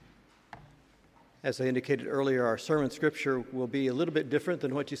As I indicated earlier, our sermon scripture will be a little bit different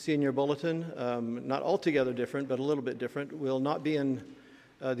than what you see in your bulletin. Not altogether different, but a little bit different. We'll not be in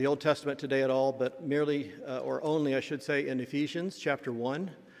the Old Testament today at all, but merely, or only, I should say, in Ephesians chapter 1.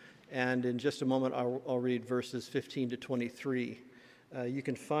 And in just a moment, I'll read verses 15 to 23. You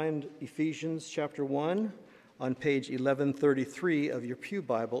can find Ephesians chapter 1 on page 1133 of your Pew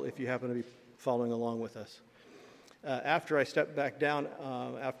Bible if you happen to be following along with us. After I stepped back down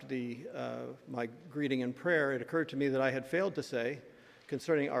after my greeting and prayer, it occurred to me that I had failed to say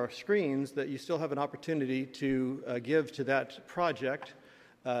concerning our screens that you still have an opportunity to give to that project.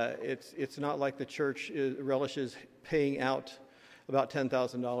 It's not like the church relishes paying out about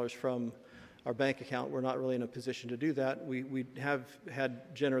 $10,000 from our bank account. We're not really in a position to do that. We have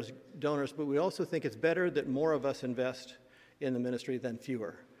had generous donors, but we also think it's better that more of us invest in the ministry than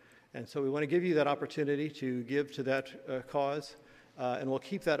fewer. And so we want to give you that opportunity to give to that cause, and we'll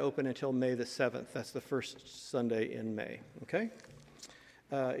keep that open until May the 7th. That's the first Sunday in May, okay?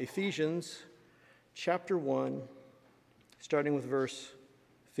 Ephesians chapter 1, starting with verse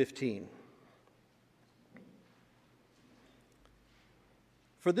 15.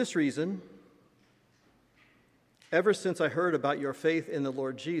 For this reason, ever since I heard about your faith in the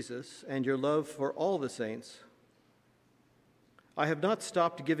Lord Jesus and your love for all the saints, I have not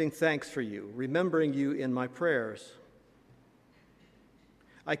stopped giving thanks for you, remembering you in my prayers.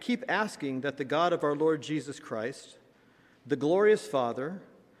 I keep asking that the God of our Lord Jesus Christ, the glorious Father,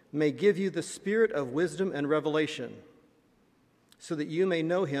 may give you the spirit of wisdom and revelation, so that you may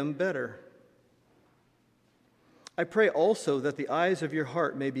know him better. I pray also that the eyes of your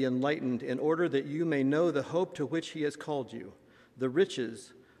heart may be enlightened, in order that you may know the hope to which he has called you, the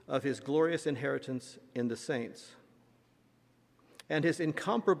riches of his glorious inheritance in the saints, and his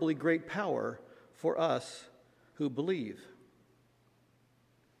incomparably great power for us who believe.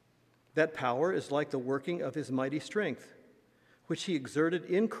 That power is like the working of his mighty strength, which he exerted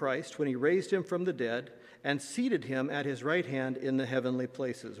in Christ when he raised him from the dead and seated him at his right hand in the heavenly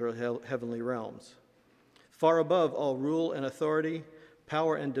places, or heavenly realms, far above all rule and authority,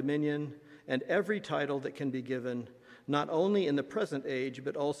 power and dominion, and every title that can be given, not only in the present age,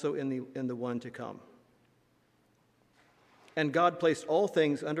 but also in the one to come. And God placed all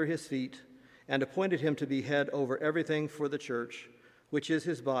things under his feet and appointed him to be head over everything for the church, which is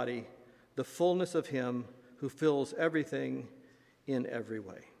his body, the fullness of him who fills everything in every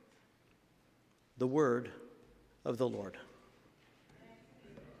way. The word of the Lord.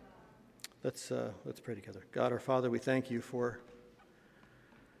 Let's pray together. God, our Father, we thank you for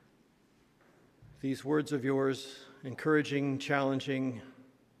these words of yours, encouraging, challenging,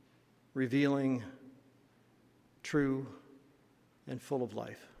 revealing, true, and full of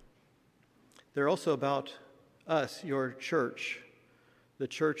life. They're also about us, your church, the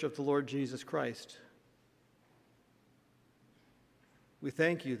church of the Lord Jesus Christ. We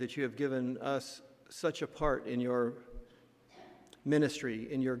thank you that you have given us such a part in your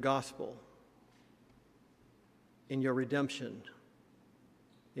ministry, in your gospel, in your redemption,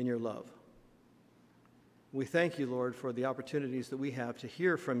 in your love. We thank you, Lord, for the opportunities that we have to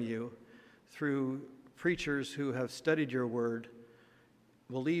hear from you through preachers who have studied your word,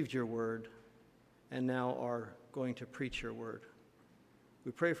 believed your word, and now are going to preach your word.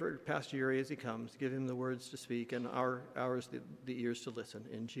 We pray for Pastor Uri as he comes. Give him the words to speak and ours the ears to listen.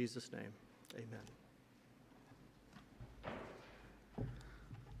 In Jesus' name, amen.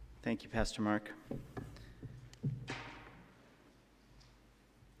 Thank you, Pastor Mark.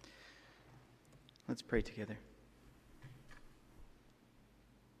 Let's pray together.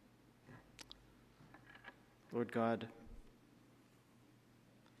 Lord God,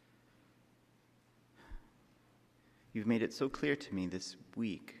 you've made it so clear to me this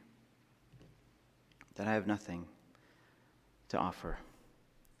week that I have nothing to offer.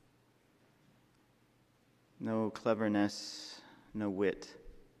 No cleverness, no wit,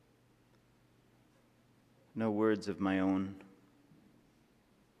 no words of my own.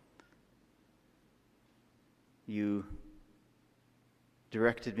 You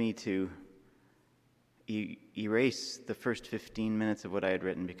directed me to erase the first 15 minutes of what I had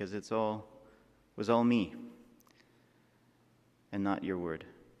written because was all me and not your word.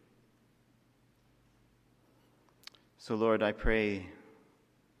 So, Lord, I pray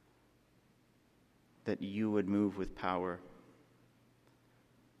that you would move with power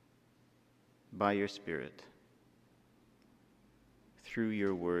by your Spirit through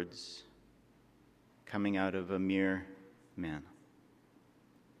your words coming out of a mere man.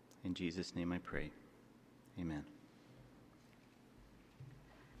 In Jesus' name I pray. Amen.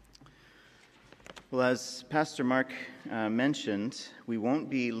 Well, as Pastor Mark mentioned, we won't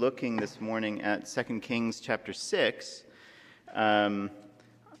be looking this morning at 2 Kings chapter 6. I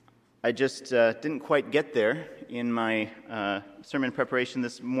just didn't quite get there in my sermon preparation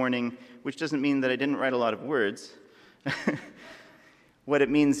this morning, which doesn't mean that I didn't write a lot of words. What it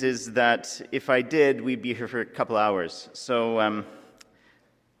means is that if I did, we'd be here for a couple hours. So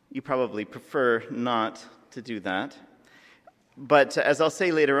you probably prefer not to do that. But as I'll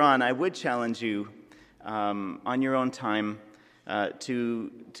say later on, I would challenge you on your own time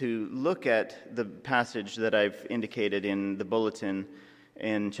to look at the passage that I've indicated in the bulletin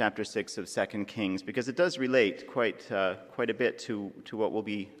in chapter 6 of 2 Kings, because it does relate quite a bit to what we'll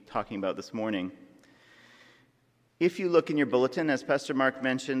be talking about this morning. If you look in your bulletin, as Pastor Mark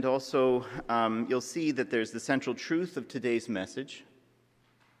mentioned, also you'll see that there's the central truth of today's message,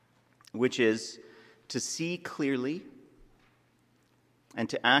 which is to see clearly and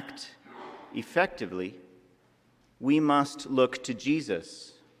to act effectively, we must look to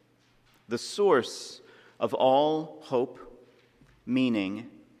Jesus, the source of all hope, meaning,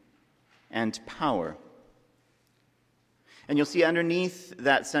 and power. And you'll see underneath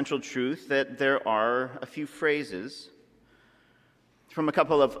that central truth that there are a few phrases from a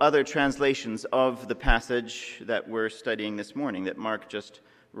couple of other translations of the passage that we're studying this morning that Mark just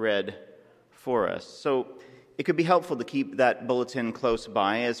read for us. So it could be helpful to keep that bulletin close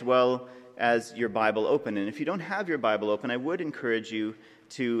by as well as your Bible open. And if you don't have your Bible open, I would encourage you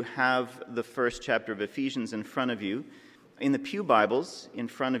to have the first chapter of Ephesians in front of you. In the pew Bibles in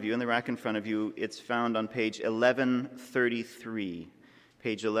front of you, in the rack in front of you, it's found on page 1133.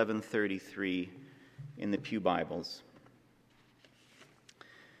 Page 1133 in the pew Bibles.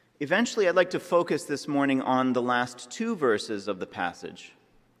 Eventually, I'd like to focus this morning on the last two verses of the passage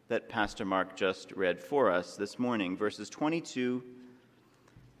that Pastor Mark just read for us this morning, verses 22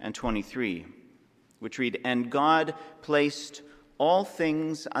 and 23, which read, "And God placed all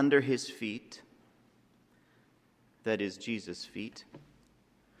things under his feet," that is Jesus' feet,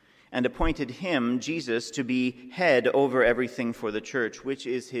 "and appointed him," Jesus, "to be head over everything for the church, which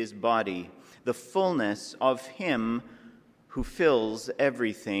is his body, the fullness of him who fills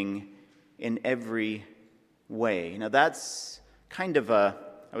everything in every way." Now that's kind of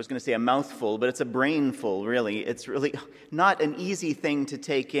I was going to say a mouthful, but it's a brainful, really. It's really not an easy thing to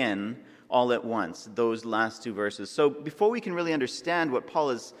take in all at once, those last two verses. So before we can really understand what Paul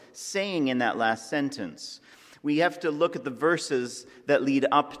is saying in that last sentence, we have to look at the verses that lead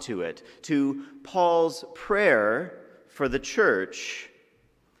up to it, to Paul's prayer for the church,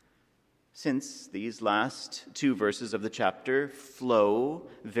 since these last two verses of the chapter flow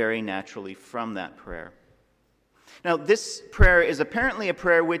very naturally from that prayer. Now, this prayer is apparently a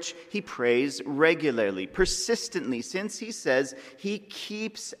prayer which he prays regularly, persistently, since he says he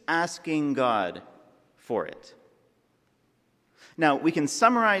keeps asking God for it. Now, we can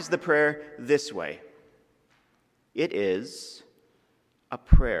summarize the prayer this way. It is a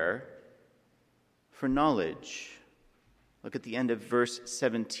prayer for knowledge. Look at the end of verse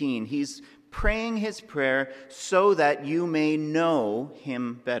 17. He's praying his prayer so that you may know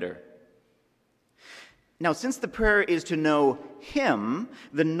him better. Now, since the prayer is to know him,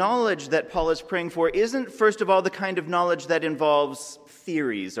 the knowledge that Paul is praying for isn't, first of all, the kind of knowledge that involves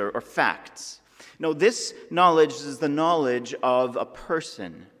theories or facts. No, this knowledge is the knowledge of a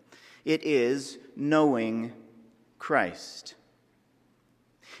person. It is knowing Christ.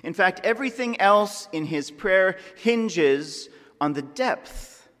 In fact, everything else in his prayer hinges on the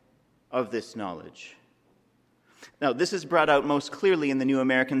depth of this knowledge. Now, this is brought out most clearly in the New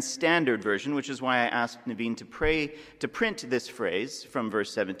American Standard Version, which is why I asked Naveen to print this phrase from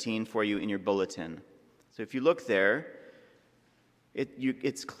verse 17 for you in your bulletin. So if you look there,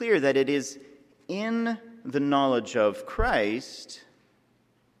 it's clear that it is in the knowledge of Christ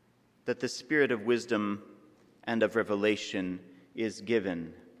that the spirit of wisdom and of revelation is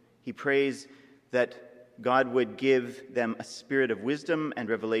given. He prays that God would give them a spirit of wisdom and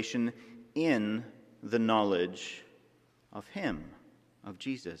revelation in the knowledge of him, of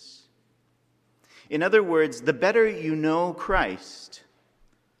Jesus. In other words, the better you know Christ,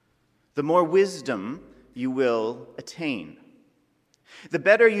 the more wisdom you will attain. The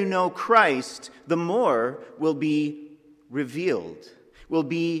better you know Christ, the more will be revealed, will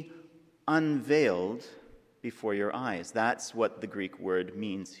be unveiled before your eyes. That's what the Greek word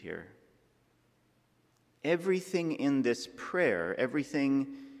means here. Everything in this prayer,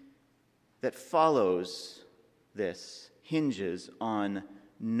 everything that follows this, hinges on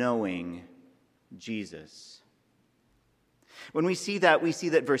knowing Jesus. When we see that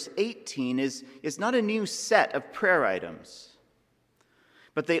verse 18 is not a new set of prayer items,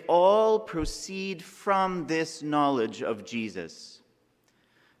 But they all proceed from this knowledge of Jesus.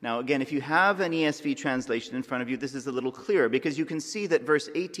 Now, again, if you have an ESV translation in front of you, this is a little clearer because you can see that verse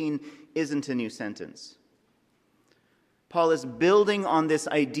 18 isn't a new sentence. Paul is building on this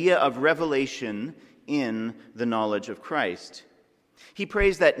idea of revelation in the knowledge of Christ. He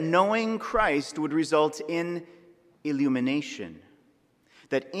prays that knowing Christ would result in illumination.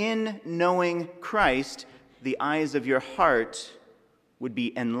 That in knowing Christ, the eyes of your heart would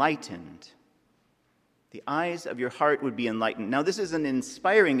be enlightened. The eyes of your heart would be enlightened. Now, this is an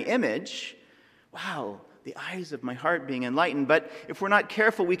inspiring image. Wow, the eyes of my heart being enlightened. But if we're not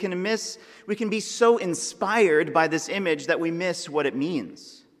careful, we can be so inspired by this image that we miss what it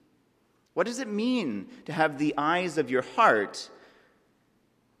means. What does it mean to have the eyes of your heart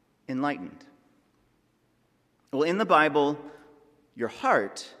enlightened? Well, in the Bible, your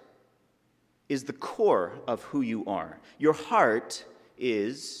heart is the core of who you are. Your heart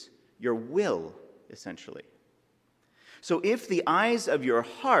is your will, essentially. So if the eyes of your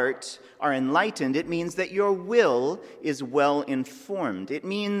heart are enlightened, it means that your will is well informed. It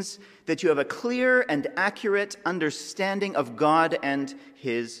means that you have a clear and accurate understanding of God and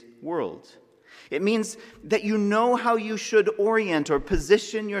His world. It means that you know how you should orient or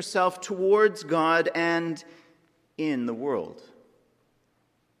position yourself towards God and in the world.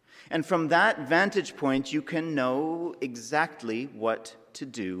 And from that vantage point, you can know exactly what to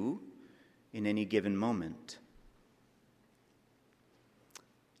do in any given moment.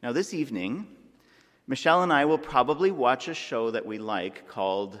 Now, this evening, Michelle and I will probably watch a show that we like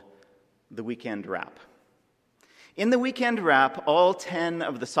called The Weekend Wrap. In The Weekend Wrap, all 10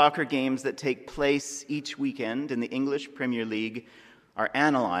 of the soccer games that take place each weekend in the English Premier League are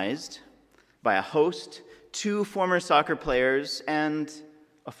analyzed by a host, 2 former soccer players, and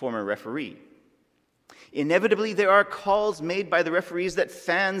a former referee. Inevitably, there are calls made by the referees that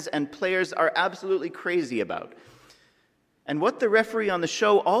fans and players are absolutely crazy about. And what the referee on the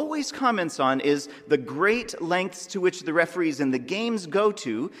show always comments on is the great lengths to which the referees in the games go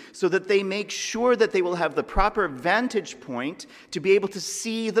to so that they make sure that they will have the proper vantage point to be able to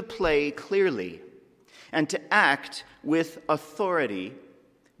see the play clearly and to act with authority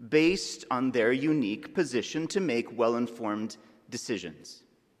based on their unique position to make well-informed decisions.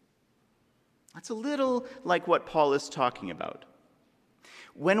 That's a little like what Paul is talking about.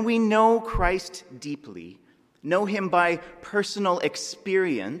 When we know Christ deeply, know Him by personal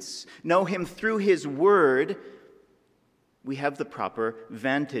experience, know Him through His Word, we have the proper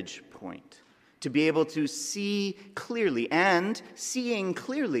vantage point to be able to see clearly. And seeing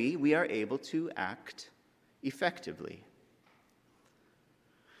clearly, we are able to act effectively.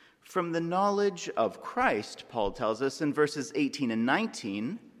 From the knowledge of Christ, Paul tells us in verses 18 and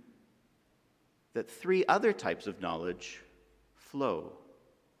 19, that 3 other types of knowledge flow.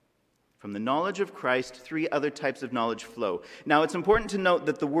 From the knowledge of Christ, 3 other types of knowledge flow. Now, it's important to note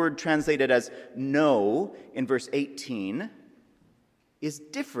that the word translated as know in verse 18 is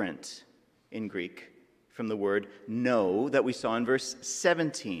different in Greek from the word know that we saw in verse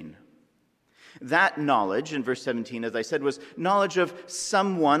 17. That knowledge in verse 17, as I said, was knowledge of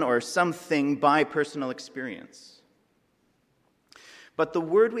someone or something by personal experience. But the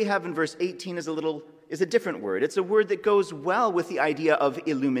word we have in verse 18 is a different word. It's a word that goes well with the idea of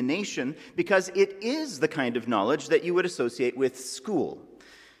illumination because it is the kind of knowledge that you would associate with school.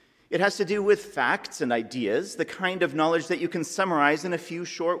 It has to do with facts and ideas, the kind of knowledge that you can summarize in a few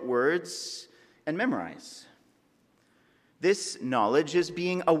short words and memorize. This knowledge is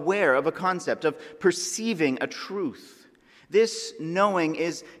being aware of a concept, of perceiving a truth. This knowing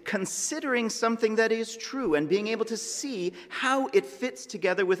is considering something that is true and being able to see how it fits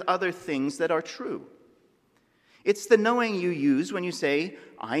together with other things that are true. It's the knowing you use when you say,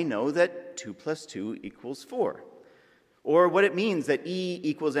 I know that 2 + 2 = 4. Or what it means that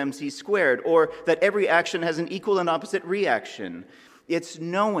E = mc squared, or that every action has an equal and opposite reaction. It's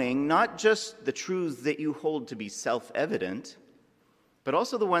knowing not just the truths that you hold to be self-evident, but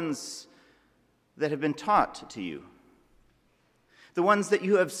also the ones that have been taught to you. The ones that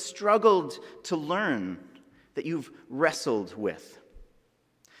you have struggled to learn, that you've wrestled with.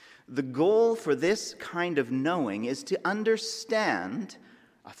 The goal for this kind of knowing is to understand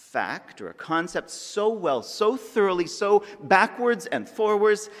a fact or a concept so well, so thoroughly, so backwards and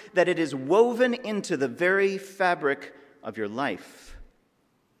forwards, that it is woven into the very fabric of your life,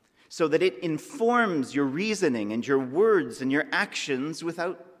 so that it informs your reasoning and your words and your actions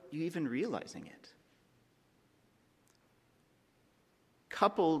without you even realizing it.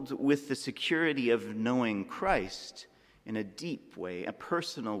 Coupled with the security of knowing Christ in a deep way, a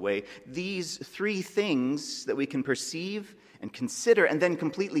personal way. These three things that we can perceive and consider and then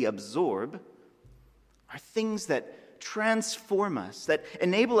completely absorb are things that transform us, that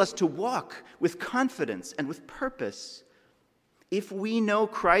enable us to walk with confidence and with purpose. If we know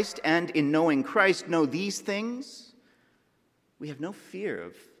Christ and in knowing Christ know these things, we have no fear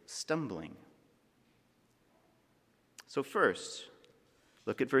of stumbling. So first,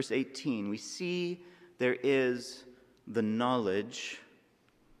 look at verse 18. We see there is the knowledge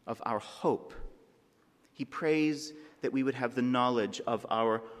of our hope. He prays that we would have the knowledge of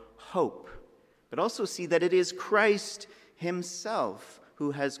our hope, but also see that it is Christ himself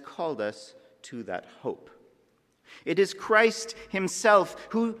who has called us to that hope. It is Christ himself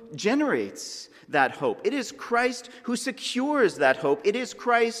who generates that hope. It is Christ who secures that hope. It is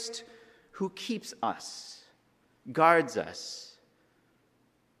Christ who keeps us, guards us.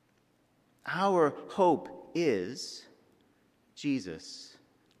 Our hope is Jesus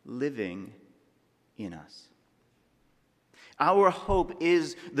living in us. Our hope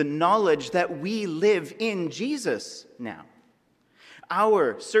is the knowledge that we live in Jesus now.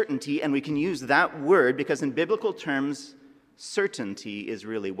 Our certainty, and we can use that word because in biblical terms, certainty is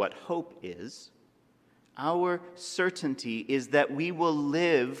really what hope is. Our certainty is that we will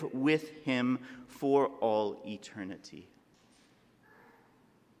live with him for all eternity.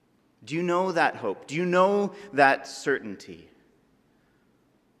 Do you know that hope? Do you know that certainty?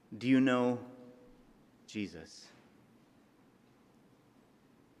 Do you know Jesus?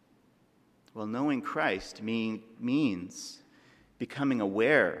 Well, knowing Christ means becoming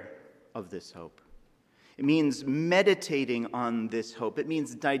aware of this hope. It means meditating on this hope. It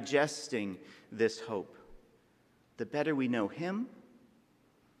means digesting this hope. The better we know him,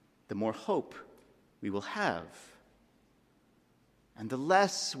 the more hope we will have. And the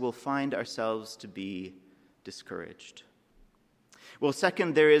less we'll find ourselves to be discouraged. Well,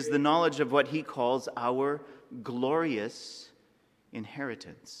 second, there is the knowledge of what he calls our glorious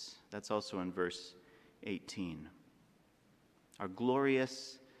inheritance. That's also in verse 18. Our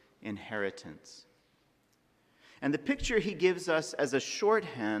glorious inheritance. And the picture he gives us as a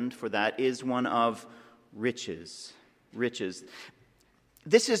shorthand for that is one of riches. Riches.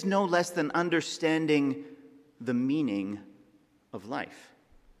 This is no less than understanding the meaning of life.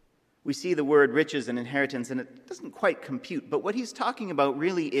 We see the word riches and inheritance, and it doesn't quite compute. But what he's talking about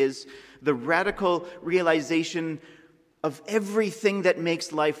really is the radical realization of everything that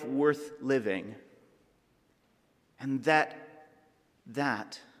makes life worth living. And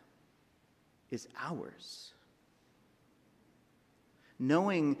that is ours.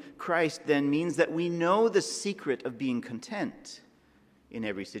 Knowing Christ then means that we know the secret of being content in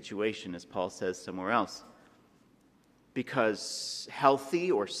every situation, as Paul says somewhere else. Because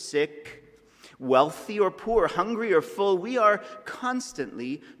healthy or sick, wealthy or poor, hungry or full, we are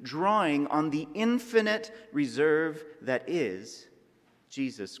constantly drawing on the infinite reserve that is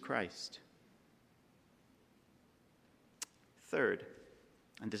Jesus Christ. Third,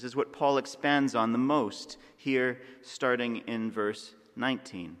 and this is what Paul expands on the most here, starting in verse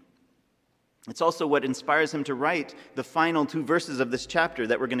 19. It's also what inspires him to write the final two verses of this chapter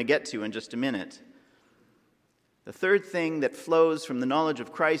that we're going to get to in just a minute. The third thing that flows from the knowledge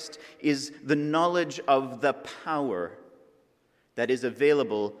of Christ is the knowledge of the power that is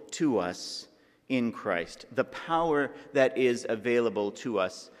available to us in Christ. The power that is available to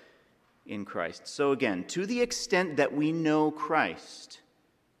us in Christ. So again, to the extent that we know Christ,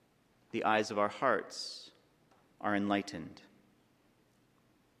 the eyes of our hearts are enlightened.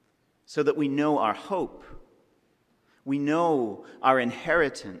 So that we know our hope, we know our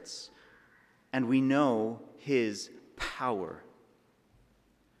inheritance, and we know his power.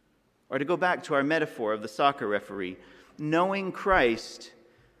 Or to go back to our metaphor of the soccer referee, knowing Christ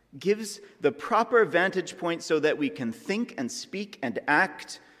gives the proper vantage point so that we can think and speak and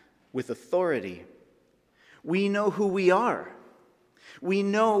act with authority. We know who we are. We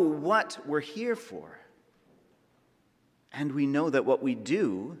know what we're here for. And we know that what we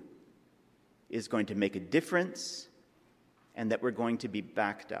do is going to make a difference and that we're going to be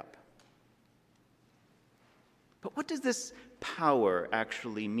backed up. But what does this power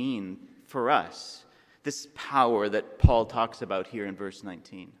actually mean for us? This power that Paul talks about here in verse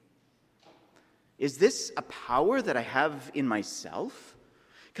 19. Is this a power that I have in myself?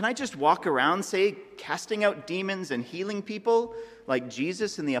 Can I just walk around, say, casting out demons and healing people like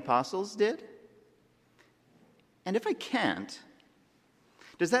Jesus and the apostles did? And if I can't,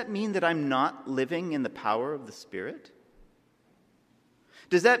 does that mean that I'm not living in the power of the Spirit?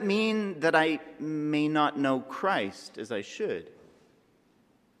 Does that mean that I may not know Christ as I should?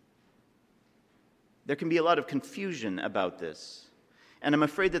 There can be a lot of confusion about this. And I'm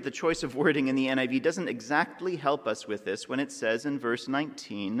afraid that the choice of wording in the NIV doesn't exactly help us with this when it says in verse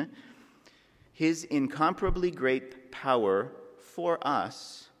 19, his incomparably great power for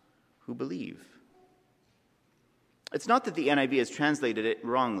us who believe. It's not that the NIV has translated it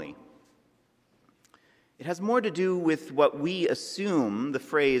wrongly. It has more to do with what we assume the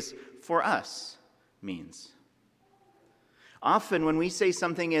phrase for us means. Often when we say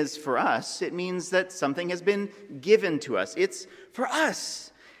something is for us, it means that something has been given to us. It's for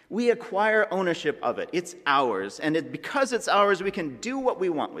us. We acquire ownership of it. It's ours. And because it's ours, we can do what we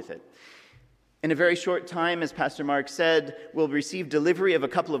want with it. In a very short time, as Pastor Mark said, we'll receive delivery of a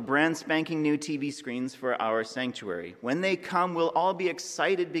couple of brand spanking new TV screens for our sanctuary. When they come, we'll all be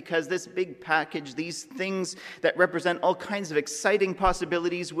excited because this big package, these things that represent all kinds of exciting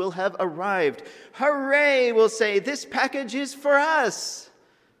possibilities, will have arrived. Hooray, we'll say, this package is for us.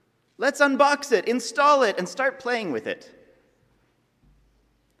 Let's unbox it, install it, and start playing with it.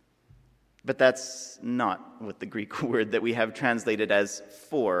 But that's not what the Greek word that we have translated as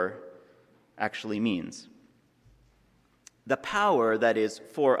for actually means. The power that is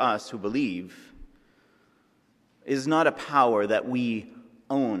for us who believe is not a power that we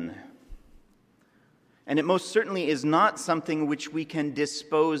own. And it most certainly is not something which we can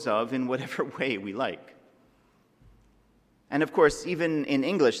dispose of in whatever way we like. And of course, even in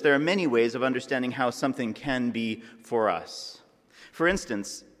English, there are many ways of understanding how something can be for us. For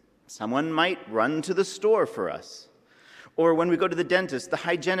instance, someone might run to the store for us. Or when we go to the dentist, the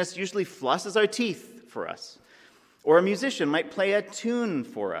hygienist usually flosses our teeth for us. Or a musician might play a tune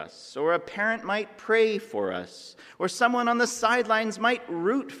for us. Or a parent might pray for us. Or someone on the sidelines might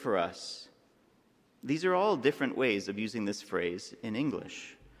root for us. These are all different ways of using this phrase in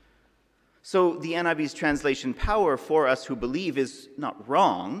English. So the NIV's translation, power for us who believe, is not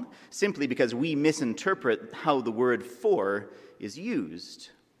wrong, simply because we misinterpret how the word for is used.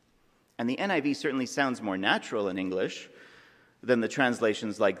 And the NIV certainly sounds more natural in English than the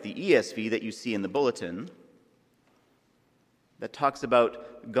translations like the ESV that you see in the bulletin, that talks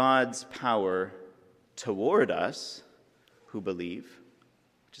about God's power toward us who believe,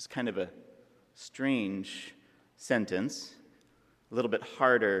 which is kind of a strange sentence, a little bit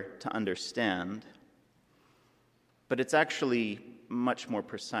harder to understand, but it's actually much more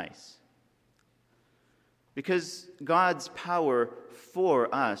precise. Because God's power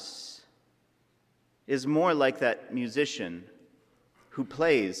for us is more like that musician who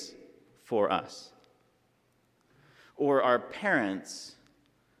plays for us, or our parents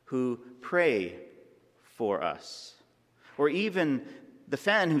who pray for us, or even the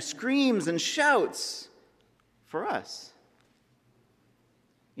fan who screams and shouts for us.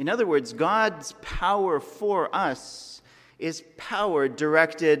 In other words, God's power for us is power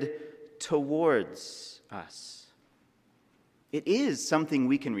directed towards us. It is something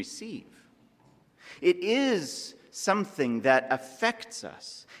we can receive. It is something that affects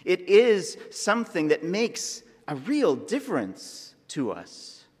us. It is something that makes a real difference to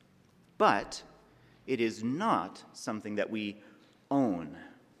us. But it is not something that we own.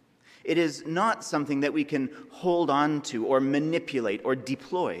 It is not something that we can hold on to or manipulate or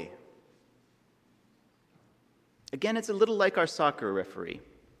deploy. Again, it's a little like our soccer referee.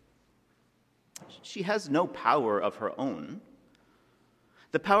 She has no power of her own.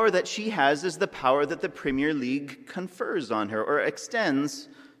 The power that she has is the power that the Premier League confers on her or extends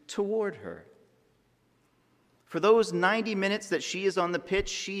toward her. For those 90 minutes that she is on the pitch,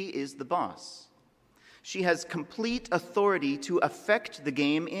 she is the boss. She has complete authority to affect the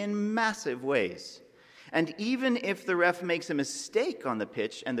game in massive ways. And even if the ref makes a mistake on the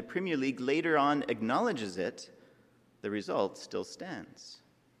pitch and the Premier League later on acknowledges it, the result still stands.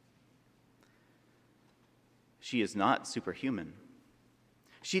 She is not superhuman.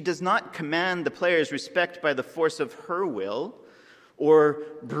 She does not command the players' respect by the force of her will or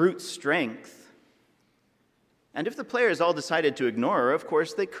brute strength. And if the players all decided to ignore her, of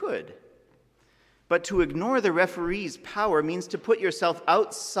course they could. But to ignore the referee's power means to put yourself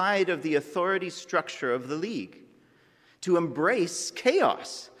outside of the authority structure of the league, to embrace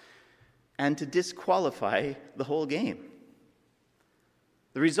chaos, and to disqualify the whole game.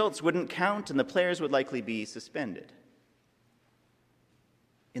 The results wouldn't count, and the players would likely be suspended.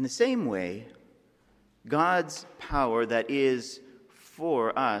 In the same way, God's power that is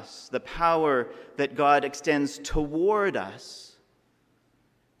for us, the power that God extends toward us,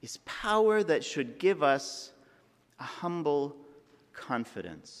 is power that should give us a humble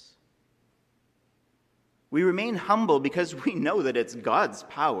confidence. We remain humble because we know that it's God's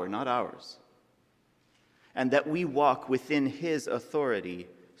power, not ours, and that we walk within His authority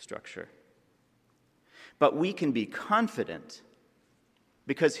structure. but we can be confident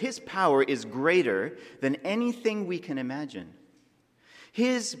because his power is greater than anything we can imagine.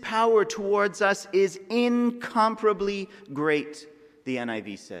 His power towards us is incomparably great, the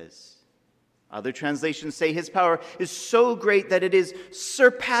NIV says. Other translations say his power is so great that it is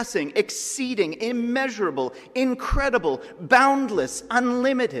surpassing, exceeding, immeasurable, incredible, boundless,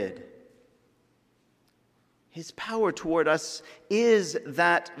 unlimited. His power toward us is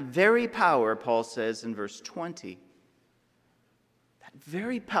that very power, Paul says in verse 20. That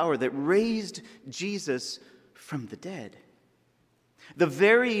very power that raised Jesus from the dead. The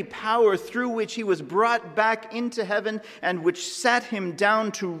very power through which he was brought back into heaven and which sat him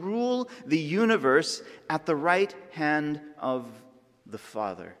down to rule the universe at the right hand of the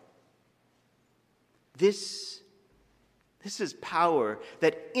Father. This is power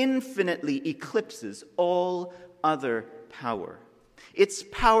that infinitely eclipses all other power. It's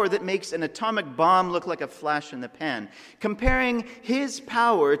power that makes an atomic bomb look like a flash in the pan. Comparing his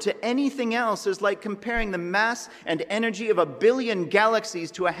power to anything else is like comparing the mass and energy of 1 billion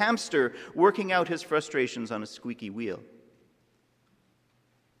galaxies to a hamster working out his frustrations on a squeaky wheel.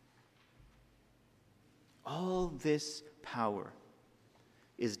 All this power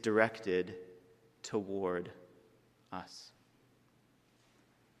is directed toward us.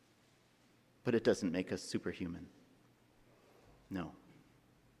 But it doesn't make us superhuman. No.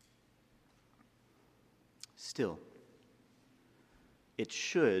 Still, it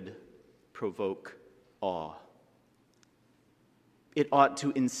should provoke awe. It ought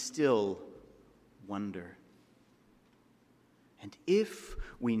to instill wonder. And if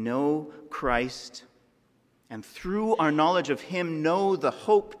we know Christ, and through our knowledge of him know the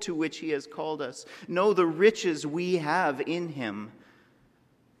hope to which he has called us, know the riches we have in him,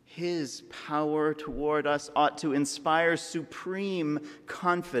 his power toward us ought to inspire supreme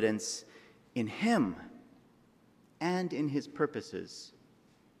confidence in him and in his purposes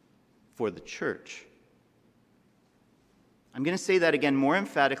for the church. I'm going to say that again more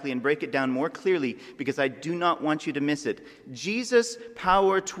emphatically and break it down more clearly because I do not want you to miss it. Jesus'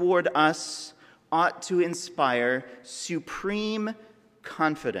 power toward us ought to inspire supreme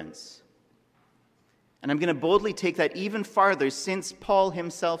confidence. And I'm going to boldly take that even farther since Paul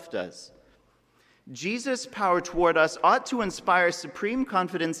himself does. Jesus' power toward us ought to inspire supreme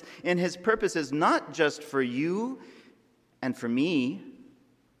confidence in his purposes, not just for you and for me,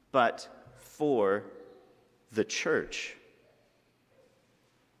 but for the church.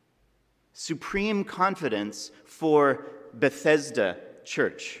 Supreme confidence for Bethesda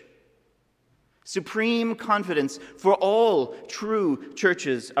Church. Supreme confidence for all true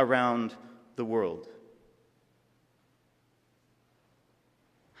churches around the world.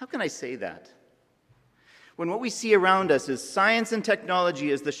 How can I say that? When what we see around us is science and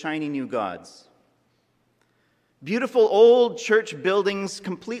technology as the shiny new gods. Beautiful old church buildings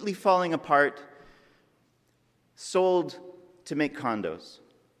completely falling apart, sold to make condos.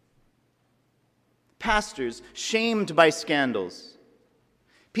 Pastors shamed by scandals.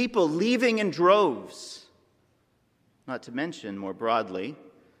 People leaving in droves. Not to mention, more broadly,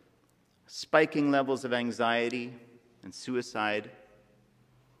 spiking levels of anxiety and suicide.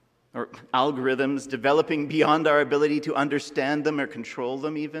 Or algorithms developing beyond our ability to understand them or control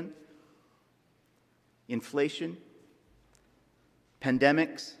them even. Inflation,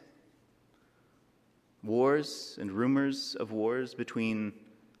 pandemics, wars and rumors of wars between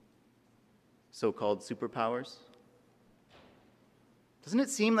so-called superpowers. Doesn't it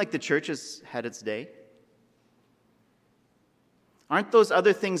seem like the church has had its day? Aren't those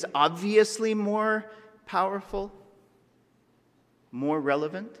other things obviously more powerful, more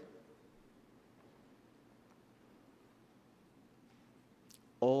relevant?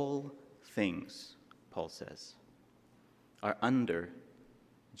 All things, Paul says, are under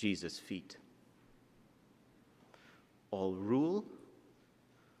Jesus' feet. All rule,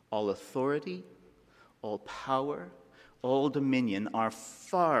 all authority, all power, all dominion are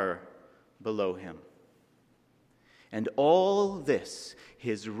far below him. And all this,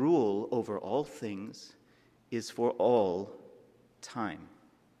 his rule over all things, is for all time.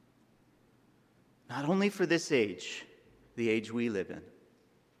 Not only for this age, the age we live in,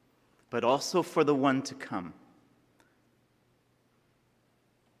 but also for the one to come.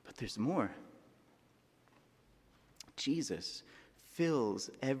 But there's more. Jesus fills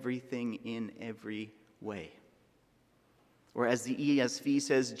everything in every way. Or as the ESV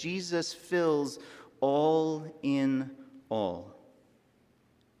says, Jesus fills all in all.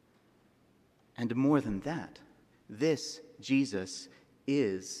 And more than that, this Jesus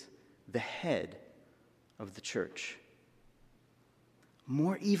is the head of the church.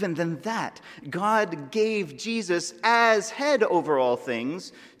 more even than that, God gave Jesus as head over all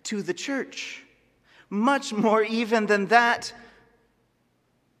things to the church. Much more even than that.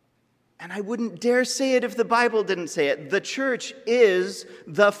 And I wouldn't dare say it if the Bible didn't say it. The church is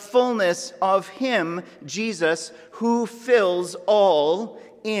the fullness of Him, Jesus, who fills all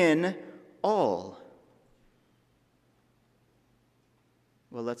in all.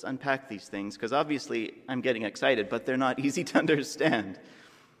 Well, let's unpack these things, because obviously I'm getting excited, but they're not easy to understand.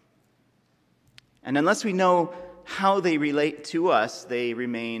 And unless we know how they relate to us, they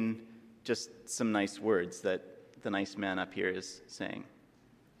remain just some nice words that the nice man up here is saying.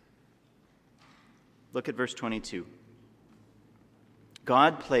 Look at verse 22.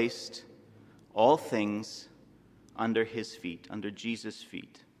 God placed all things under His feet, under Jesus'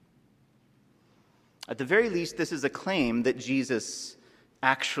 feet. At the very least, this is a claim that Jesus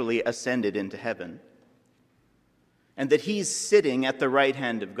actually ascended into heaven, and that He's sitting at the right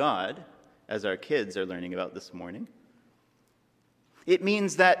hand of God, as our kids are learning about this morning. It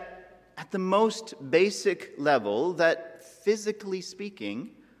means that at the most basic level, that physically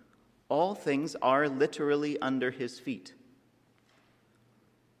speaking, all things are literally under His feet.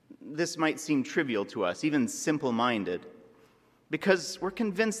 This might seem trivial to us, even simple-minded, because we're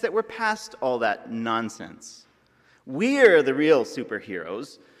convinced that we're past all that nonsense. We're the real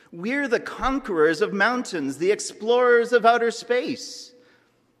superheroes. We're the conquerors of mountains, the explorers of outer space.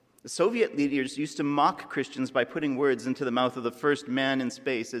 The Soviet leaders used to mock Christians by putting words into the mouth of the first man in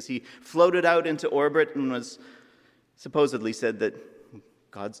space as he floated out into orbit and was supposedly said that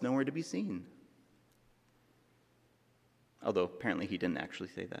God's nowhere to be seen. Although apparently he didn't actually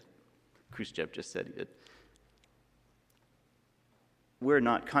say that. Khrushchev just said he did. We're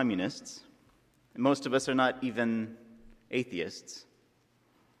not communists. Most of us are not even atheists.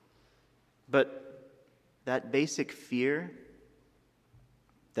 But that basic fear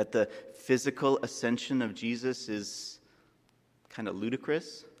that the physical ascension of Jesus is kind of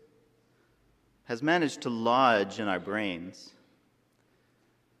ludicrous has managed to lodge in our brains.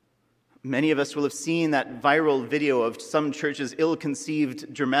 Many of us will have seen that viral video of some church's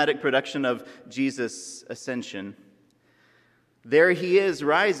ill-conceived dramatic production of Jesus' ascension. There He is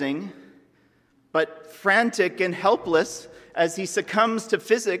rising, but frantic and helpless as He succumbs to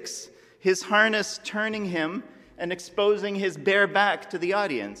physics, His harness turning Him and exposing His bare back to the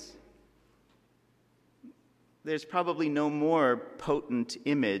audience. There's probably no more potent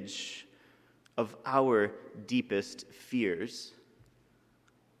image of our deepest fears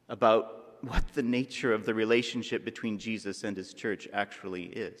about what the nature of the relationship between Jesus and His church actually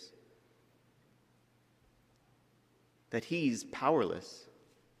is. That He's powerless,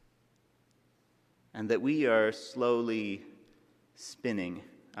 and that we are slowly spinning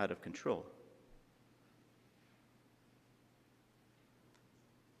out of control.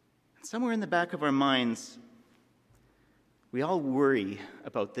 Somewhere in the back of our minds, we all worry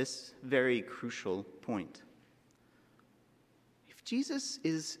about this very crucial point. If Jesus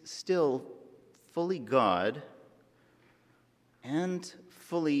is still fully God and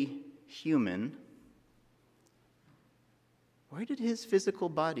fully human, where did His physical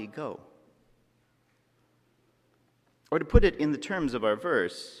body go? Or to put it in the terms of our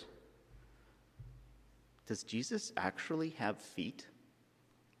verse, does Jesus actually have feet?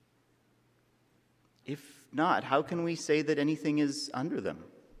 If not, how can we say that anything is under them?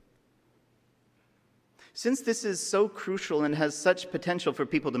 Since this is so crucial and has such potential for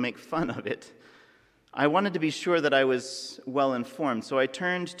people to make fun of it, I wanted to be sure that I was well informed, so I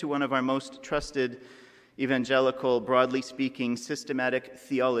turned to one of our most trusted evangelical, broadly speaking, systematic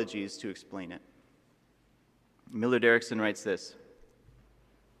theologies to explain it. Millard Erickson writes this: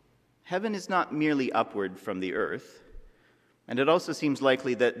 heaven is not merely upward from the earth, and it also seems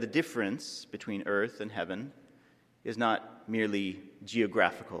likely that the difference between earth and heaven is not merely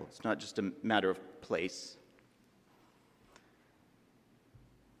geographical. It's not just a matter of place.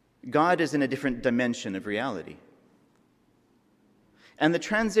 God is in a different dimension of reality. And the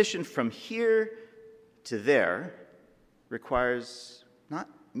transition from here to there requires not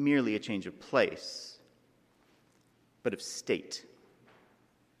merely a change of place, but of state.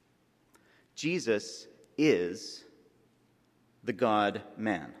 Jesus is the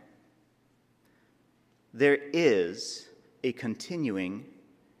God-man. There is a continuing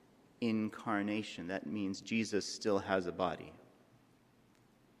incarnation. That means Jesus still has a body.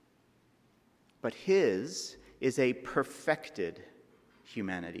 But His is a perfected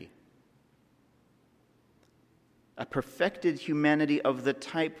humanity. A perfected humanity of the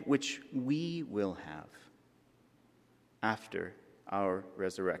type which we will have after our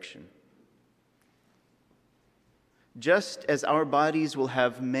resurrection. Just as our bodies will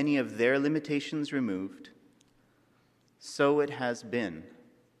have many of their limitations removed, so it has been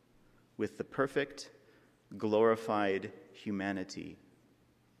with the perfect, glorified humanity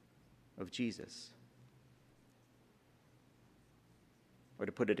of Jesus. Or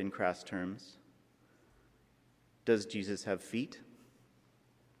to put it in crass terms, does Jesus have feet?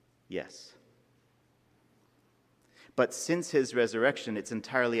 Yes. But since his resurrection, it's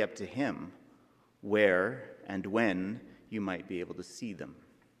entirely up to him where and when you might be able to see them.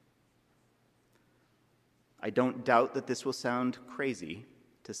 I don't doubt that this will sound crazy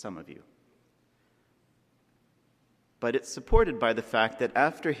to some of you. But it's supported by the fact that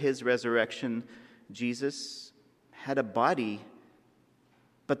after his resurrection, Jesus had a body,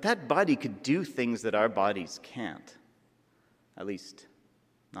 but that body could do things that our bodies can't. At least,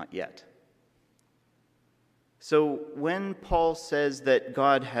 not yet. So when Paul says that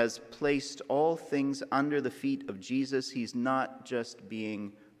God has placed all things under the feet of Jesus, he's not just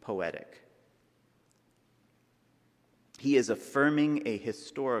being poetic. He is affirming a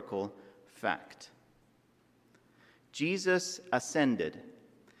historical fact. Jesus ascended.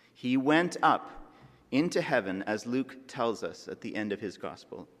 He went up into heaven, as Luke tells us at the end of his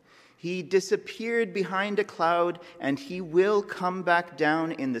gospel. He disappeared behind a cloud, and he will come back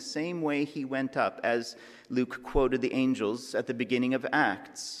down in the same way he went up, as Luke quoted the angels at the beginning of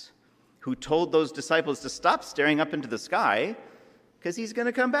Acts, who told those disciples to stop staring up into the sky, because he's going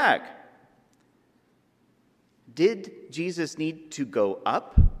to come back. Did Jesus need to go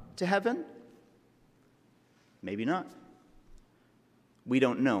up to heaven? Maybe not. We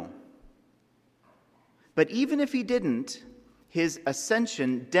don't know. But even if he didn't, his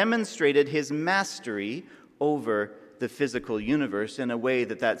ascension demonstrated his mastery over the physical universe in a way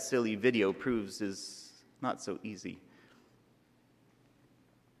that silly video proves is not so easy.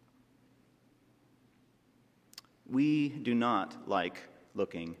 We do not like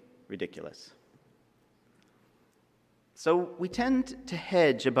looking ridiculous. So we tend to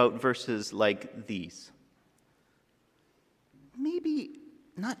hedge about verses like these. Maybe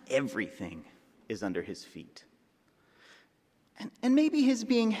not everything is under his feet. And maybe his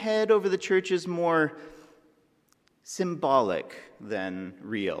being head over the church is more symbolic than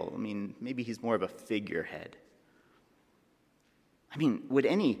real. I mean, maybe he's more of a figurehead. I mean, would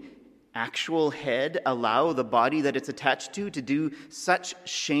any actual head allow the body that it's attached to do such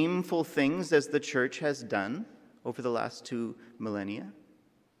shameful things as the church has done over the last 2 millennia?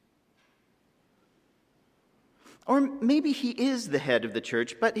 Or maybe he is the head of the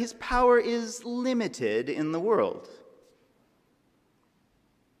church, but his power is limited in the world.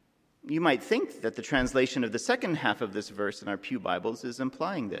 You might think that the translation of the second half of this verse in our Pew Bibles is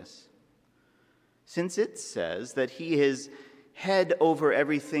implying this, since it says that he is head over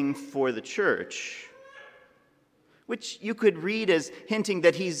everything for the church, which you could read as hinting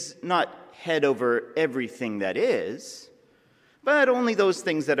that he's not head over everything that is, but only those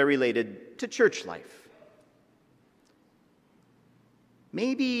things that are related to church life.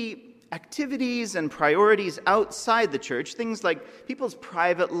 Maybe activities and priorities outside the church, things like people's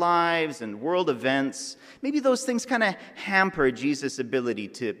private lives and world events, maybe those things kind of hamper Jesus' ability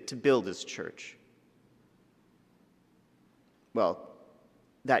to build his church. Well,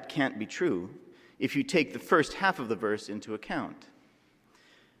 that can't be true if you take the first half of the verse into account.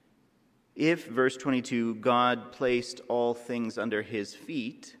 If, verse 22, God placed all things under his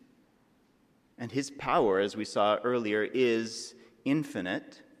feet, and his power, as we saw earlier, is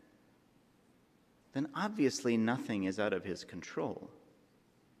infinite, then obviously nothing is out of his control.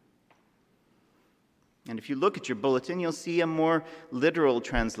 And if you look at your bulletin, you'll see a more literal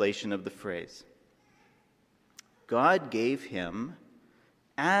translation of the phrase. God gave him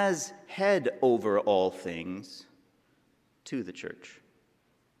as head over all things to the church.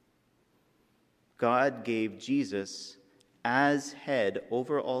 God gave Jesus as head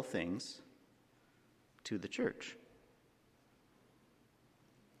over all things to the church.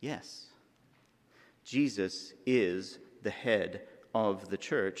 Yes, Jesus is the head of the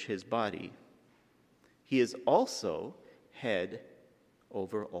church, his body. He is also head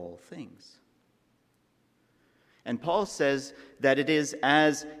over all things. And Paul says that it is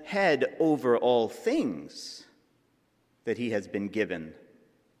as head over all things that he has been given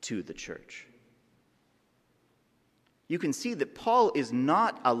to the church. You can see that Paul is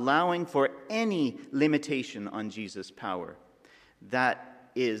not allowing for any limitation on Jesus' power. That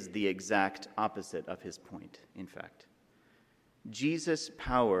is the exact opposite of his point, in fact. Jesus'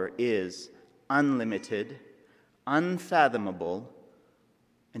 power is unlimited, unfathomable,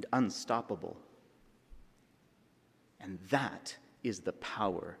 and unstoppable. And that is the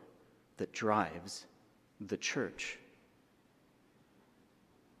power that drives the church.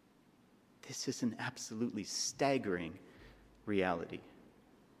 This is an absolutely staggering reality.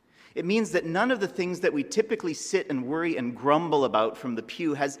 It means that none of the things that we typically sit and worry and grumble about from the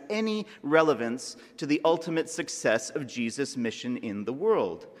pew has any relevance to the ultimate success of Jesus' mission in the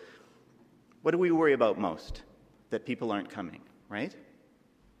world. What do we worry about most? That people aren't coming, right?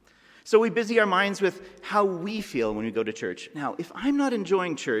 So we busy our minds with how we feel when we go to church. Now, if I'm not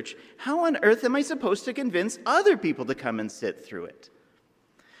enjoying church, how on earth am I supposed to convince other people to come and sit through it?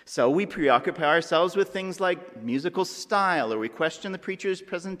 So we preoccupy ourselves with things like musical style, or we question the preacher's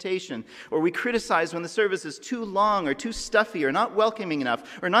presentation, or we criticize when the service is too long or too stuffy or not welcoming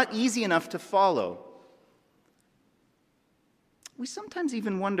enough or not easy enough to follow. We sometimes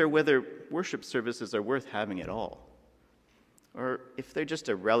even wonder whether worship services are worth having at all, or if they're just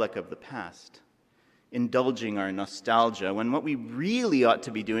a relic of the past, indulging our nostalgia when what we really ought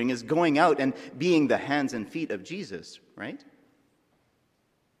to be doing is going out and being the hands and feet of Jesus, right?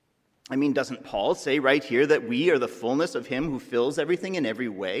 I mean, doesn't Paul say right here that we are the fullness of him who fills everything in every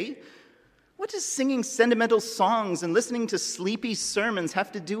way? What does singing sentimental songs and listening to sleepy sermons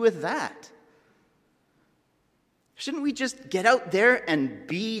have to do with that? Shouldn't we just get out there and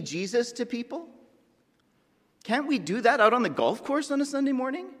be Jesus to people? Can't we do that out on the golf course on a Sunday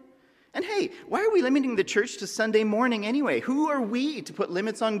morning? And hey, why are we limiting the church to Sunday morning anyway? Who are we to put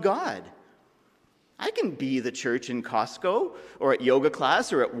limits on God? I can be the church in Costco, or at yoga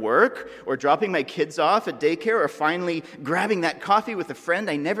class, or at work, or dropping my kids off at daycare, or finally grabbing that coffee with a friend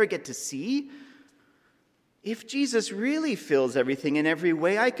I never get to see. If Jesus really fills everything in every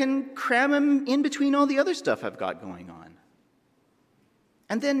way, I can cram him in between all the other stuff I've got going on.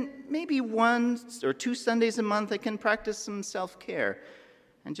 And then maybe 1 or 2 Sundays a month I can practice some self-care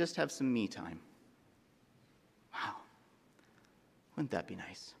and just have some me time. Wow. Wouldn't that be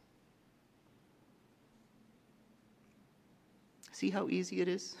nice? See how easy it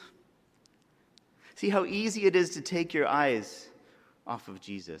is? See how easy it is to take your eyes off of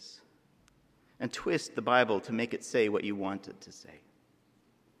Jesus and twist the Bible to make it say what you want it to say.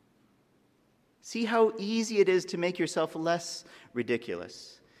 See how easy it is to make yourself less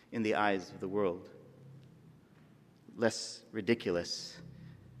ridiculous in the eyes of the world, less ridiculous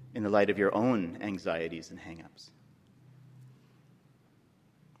in the light of your own anxieties and hang-ups.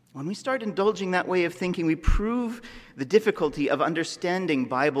 When we start indulging that way of thinking, we prove the difficulty of understanding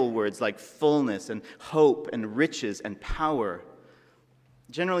Bible words like fullness and hope and riches and power.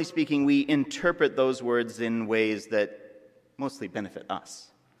 Generally speaking, we interpret those words in ways that mostly benefit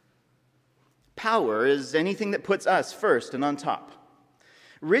us. Power is anything that puts us first and on top.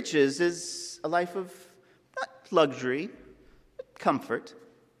 Riches is a life of not luxury, but comfort.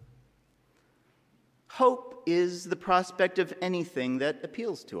 Hope is the prospect of anything that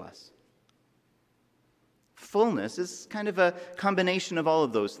appeals to us. Fullness is kind of a combination of all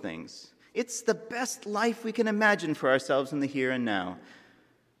of those things. It's the best life we can imagine for ourselves in the here and now.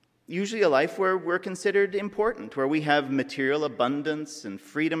 Usually a life where we're considered important, where we have material abundance and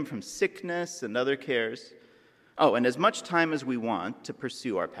freedom from sickness and other cares. Oh, and as much time as we want to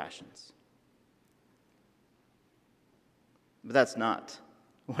pursue our passions. But that's not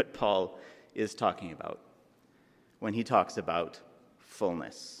what Paul is talking about when he talks about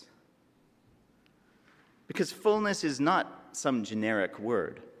fullness. Because fullness is not some generic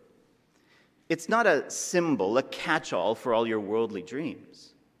word. It's not a symbol, a catch-all for all your worldly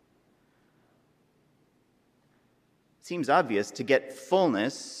dreams. It seems obvious to get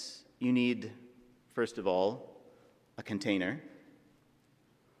fullness, you need, first of all, a container.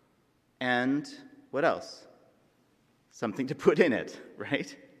 And what else? Something to put in it,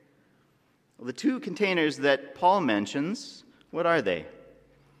 right? Well, the 2 containers that Paul mentions, what are they?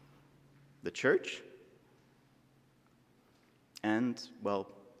 The church and, well,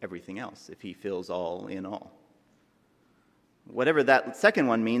 everything else, if he fills all in all. Whatever that second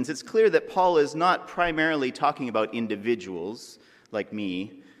one means, it's clear that Paul is not primarily talking about individuals like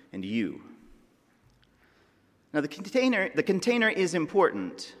me and you. Now, the container is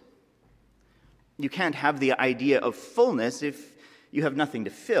important. You can't have the idea of fullness if you have nothing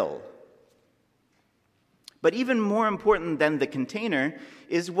to fill. But even more important than the container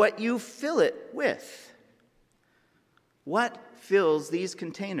is what you fill it with. What fills these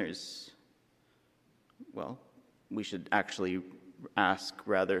containers? Well, we should actually ask,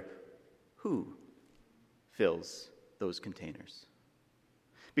 rather, who fills those containers?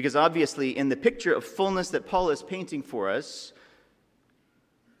 Because obviously, in the picture of fullness that Paul is painting for us,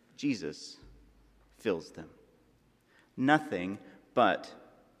 Jesus fills them. Nothing but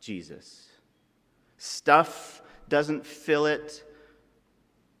Jesus. Stuff doesn't fill it.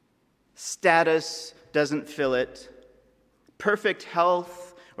 Status doesn't fill it. Perfect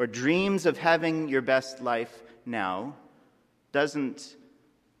health or dreams of having your best life now doesn't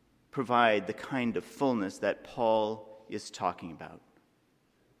provide the kind of fullness that Paul is talking about.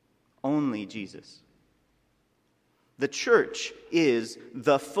 Only Jesus. The church is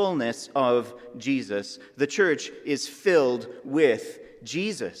the fullness of Jesus. The church is filled with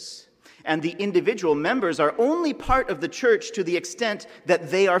Jesus. And the individual members are only part of the church to the extent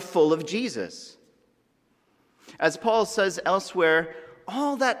that they are full of Jesus. As Paul says elsewhere,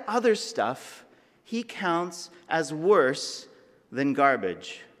 all that other stuff he counts as worse than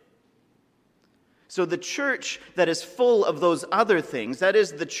garbage. So the church that is full of those other things, that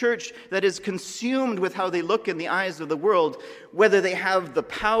is the church that is consumed with how they look in the eyes of the world, whether they have the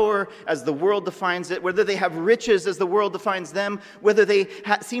power as the world defines it, whether they have riches as the world defines them, whether they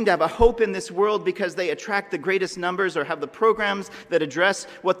seem to have a hope in this world because they attract the greatest numbers or have the programs that address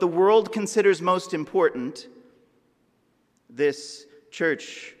what the world considers most important, this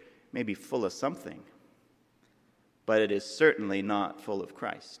church may be full of something, but it is certainly not full of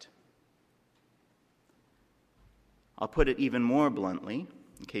Christ. I'll put it even more bluntly,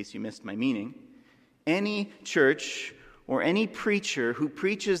 in case you missed my meaning. Any church or any preacher who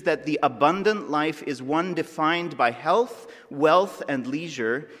preaches that the abundant life is one defined by health, wealth, and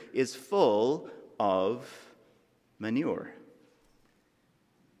leisure is full of manure.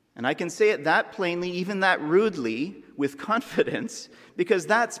 And I can say it that plainly, even that rudely, with confidence, because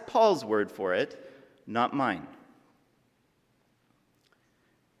that's Paul's word for it, not mine.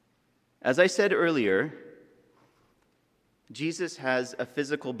 As I said earlier, Jesus has a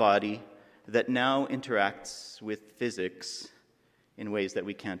physical body that now interacts with physics in ways that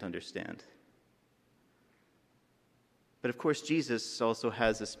we can't understand. But of course, Jesus also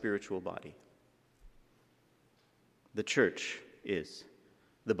has a spiritual body. The church is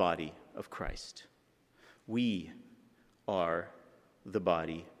the body of Christ. We are the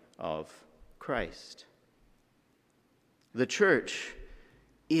body of Christ. The church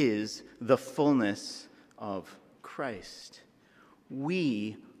is the fullness of Christ.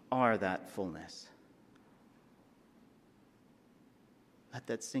 We are that fullness. Let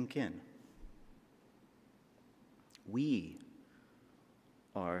that sink in. We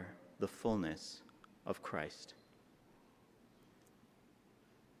are the fullness of Christ.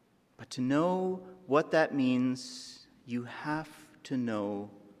 But to know what that means, you have to know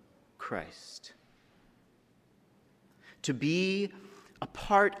Christ. To be a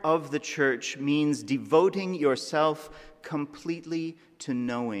part of the church means devoting yourself completely to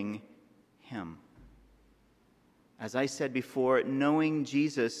knowing Him. As I said before, knowing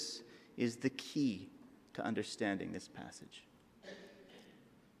Jesus is the key to understanding this passage.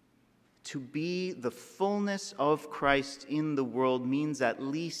 To be the fullness of Christ in the world means at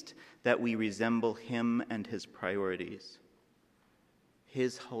least that we resemble Him and His priorities,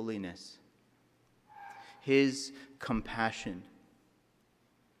 His holiness, His compassion,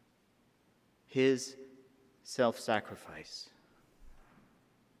 His self-sacrifice.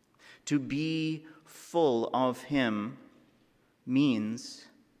 To be full of Him means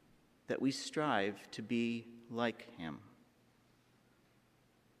that we strive to be like Him.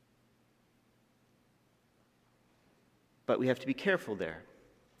 But we have to be careful there,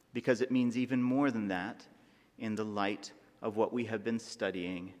 because it means even more than that in the light of what we have been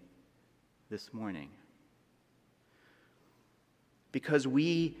studying this morning. Because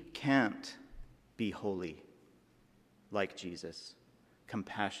we can't be holy like Jesus,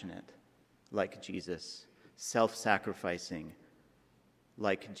 compassionate like Jesus, self-sacrificing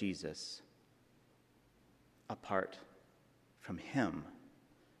like Jesus, apart from Him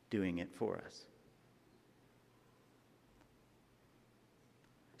doing it for us.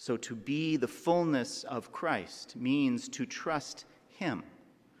 So to be the fullness of Christ means to trust Him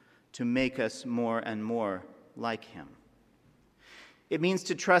to make us more and more like Him. It means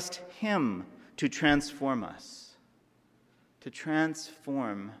to trust Him to transform us, to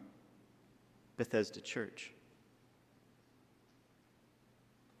transform Bethesda Church.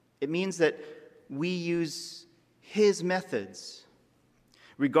 It means that we use His methods,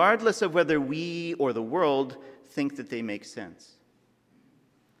 regardless of whether we or the world think that they make sense.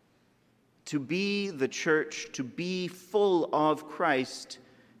 To be the church, to be full of Christ,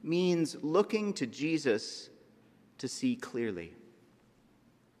 means looking to Jesus to see clearly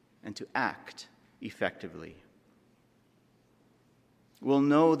and to act effectively. We'll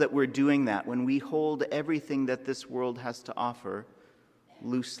know that we're doing that when we hold everything that this world has to offer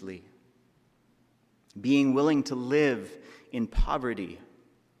loosely, being willing to live in poverty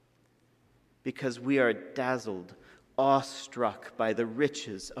because we are dazzled, awestruck by the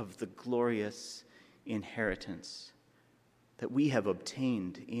riches of the glorious inheritance that we have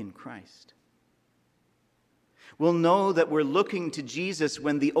obtained in Christ. We'll know that we're looking to Jesus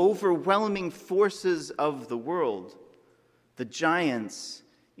when the overwhelming forces of the world, the giants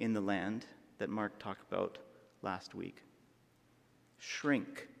in the land that Mark talked about last week,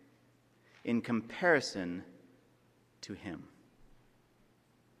 shrink in comparison to him.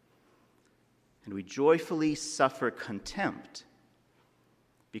 And we joyfully suffer contempt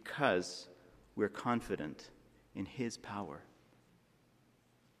because we're confident in his power.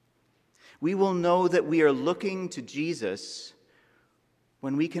 We will know that we are looking to Jesus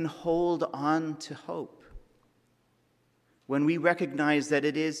when we can hold on to hope, when we recognize that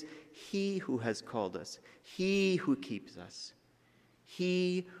it is he who has called us, he who keeps us,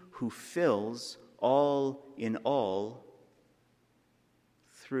 he who fills all in all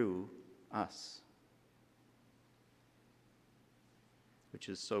through us, which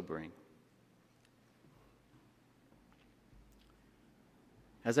is sobering.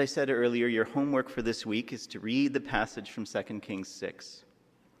 As I said earlier, your homework for this week is to read the passage from 2 Kings 6.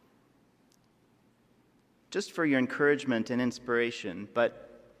 Just for your encouragement and inspiration,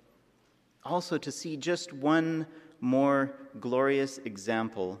 but also to see just one more glorious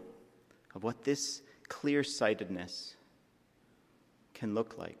example of what this clear-sightedness can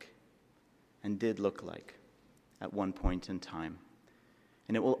look like and did look like at one point in time.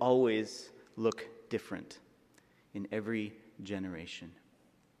 And it will always look different in every generation.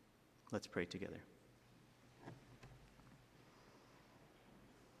 Let's pray together.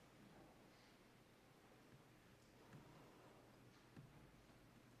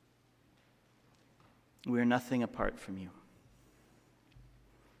 We are nothing apart from you,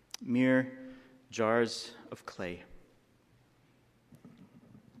 mere jars of clay.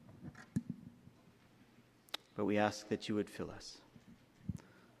 But we ask that you would fill us.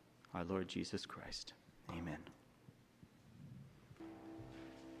 Our Lord Jesus Christ. Amen.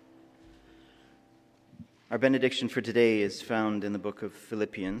 Our benediction for today is found in the book of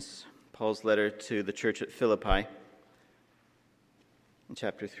Philippians, Paul's letter to the church at Philippi, in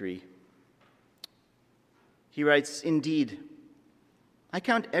chapter 3. He writes, "Indeed, I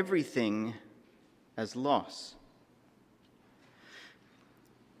count everything as loss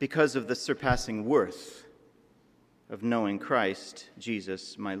because of the surpassing worth of knowing Christ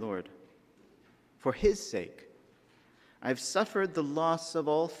Jesus my Lord. For his sake, I've suffered the loss of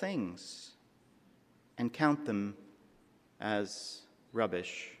all things and count them as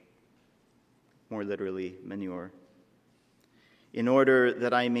rubbish," more literally, manure, "in order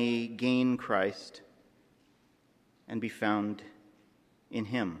that I may gain Christ and be found in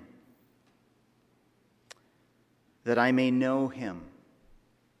him, that I may know him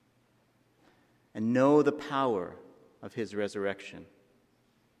and know the power of his resurrection,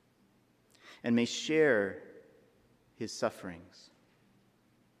 and may share his sufferings,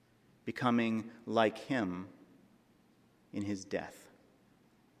 becoming like him in his death,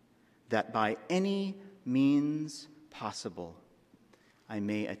 that by any means possible I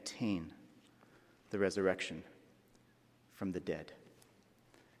may attain the resurrection from the dead."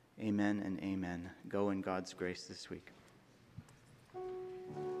 Amen and amen. Go in God's grace this week.